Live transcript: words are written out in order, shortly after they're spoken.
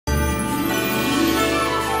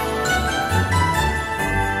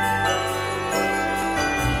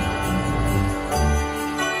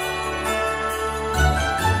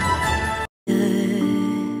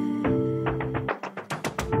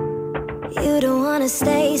don't wanna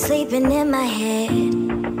stay sleeping in my head.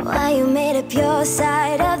 Why you made up your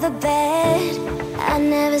side of the bed? I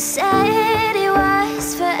never said it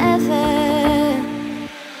was forever.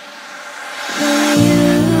 When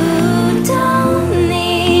you don't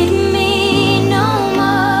need me no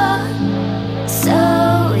more,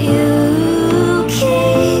 so you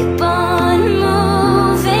keep on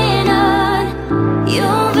moving on.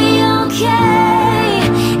 You'll be okay,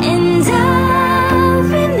 and I'll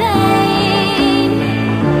remain.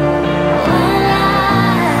 While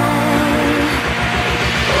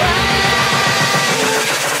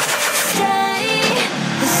stay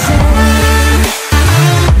the same.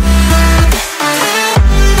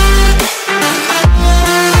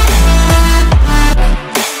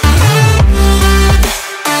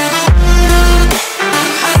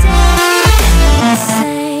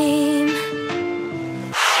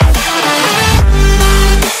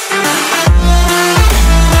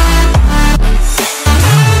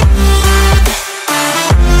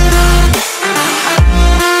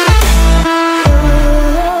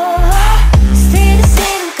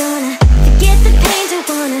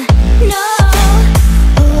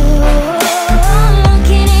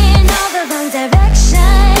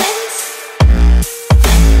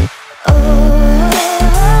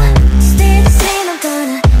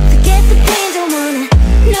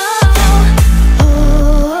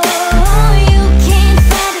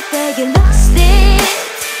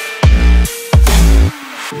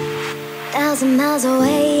 Thousand miles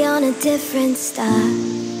away on a different star,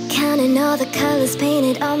 counting all the colors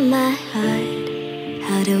painted on my heart.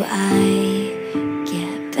 How do I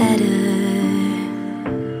get better?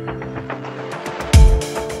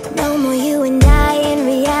 No more you and I in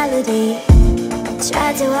reality.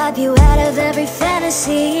 Tried to wipe you out of every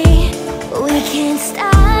fantasy. We can't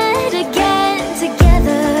start again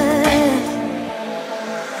together.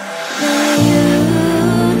 You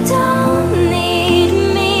don't need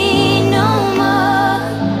me no more,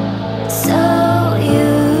 so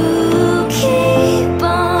you keep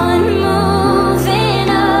on moving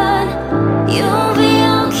on. You'll be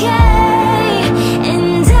okay,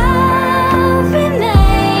 and I'll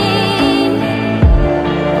remain.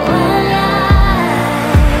 While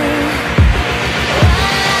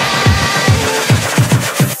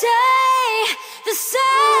stay the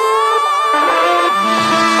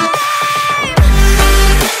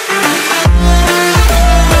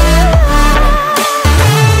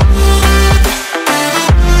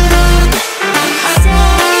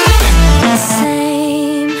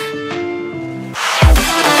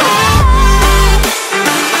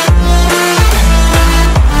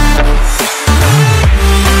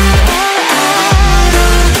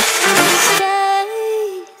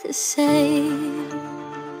same.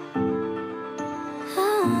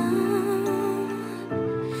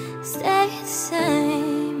 Stay the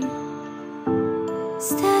same.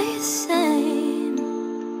 Stay the same.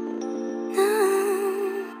 No.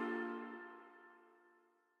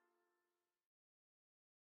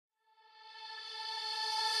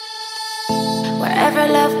 Wherever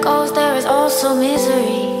love goes, there is also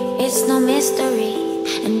misery. It's no mystery.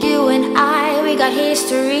 And you and I, we got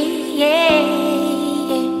history, yeah.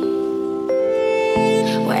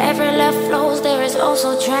 Wherever love flows, there is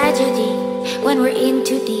also tragedy when we're in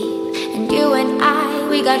too deep. And you and I,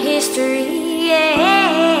 we got history, yeah.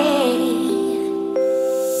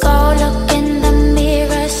 Go look in the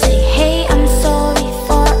mirror, say, hey, I'm sorry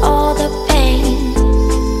for all the pain.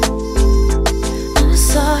 I'm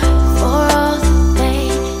sorry for all the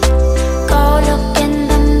pain. Go look in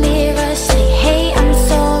the mirror, say, hey, I'm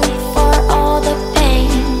sorry for all the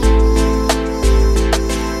pain.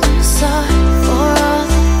 I'm sorry for all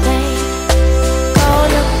the pain. Go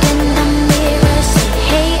look in the mirror, say,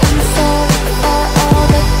 hey, I'm sorry for all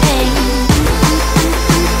the pain.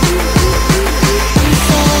 I'm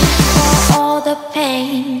sorry for all the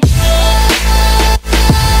pain.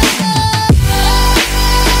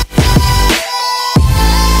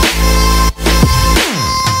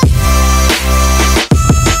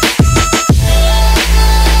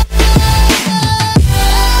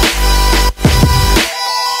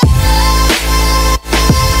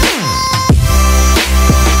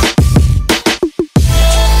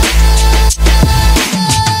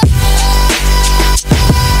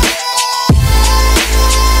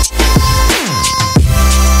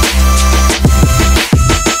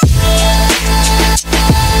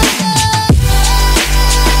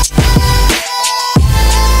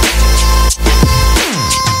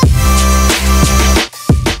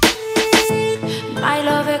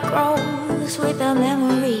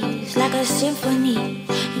 symphony.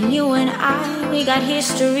 And you and I, we got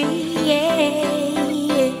history, yeah.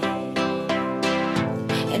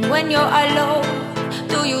 when you're alone,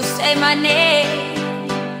 do you say my name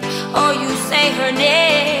or you say her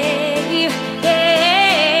name? Yeah.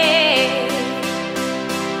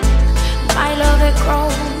 My love, it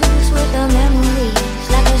grows with the memories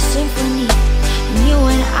like a symphony. And you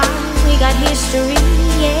and I, we got history.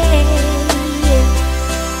 Yeah.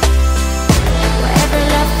 Wherever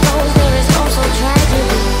love flows, there is also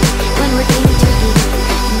tragedy when we're in too deep.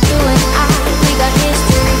 And you and I, we got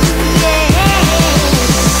history. Yeah.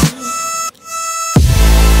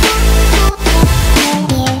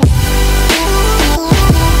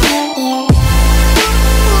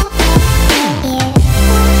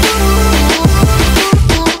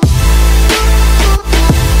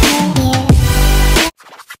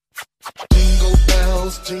 Jingle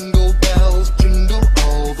bells, jingle bells.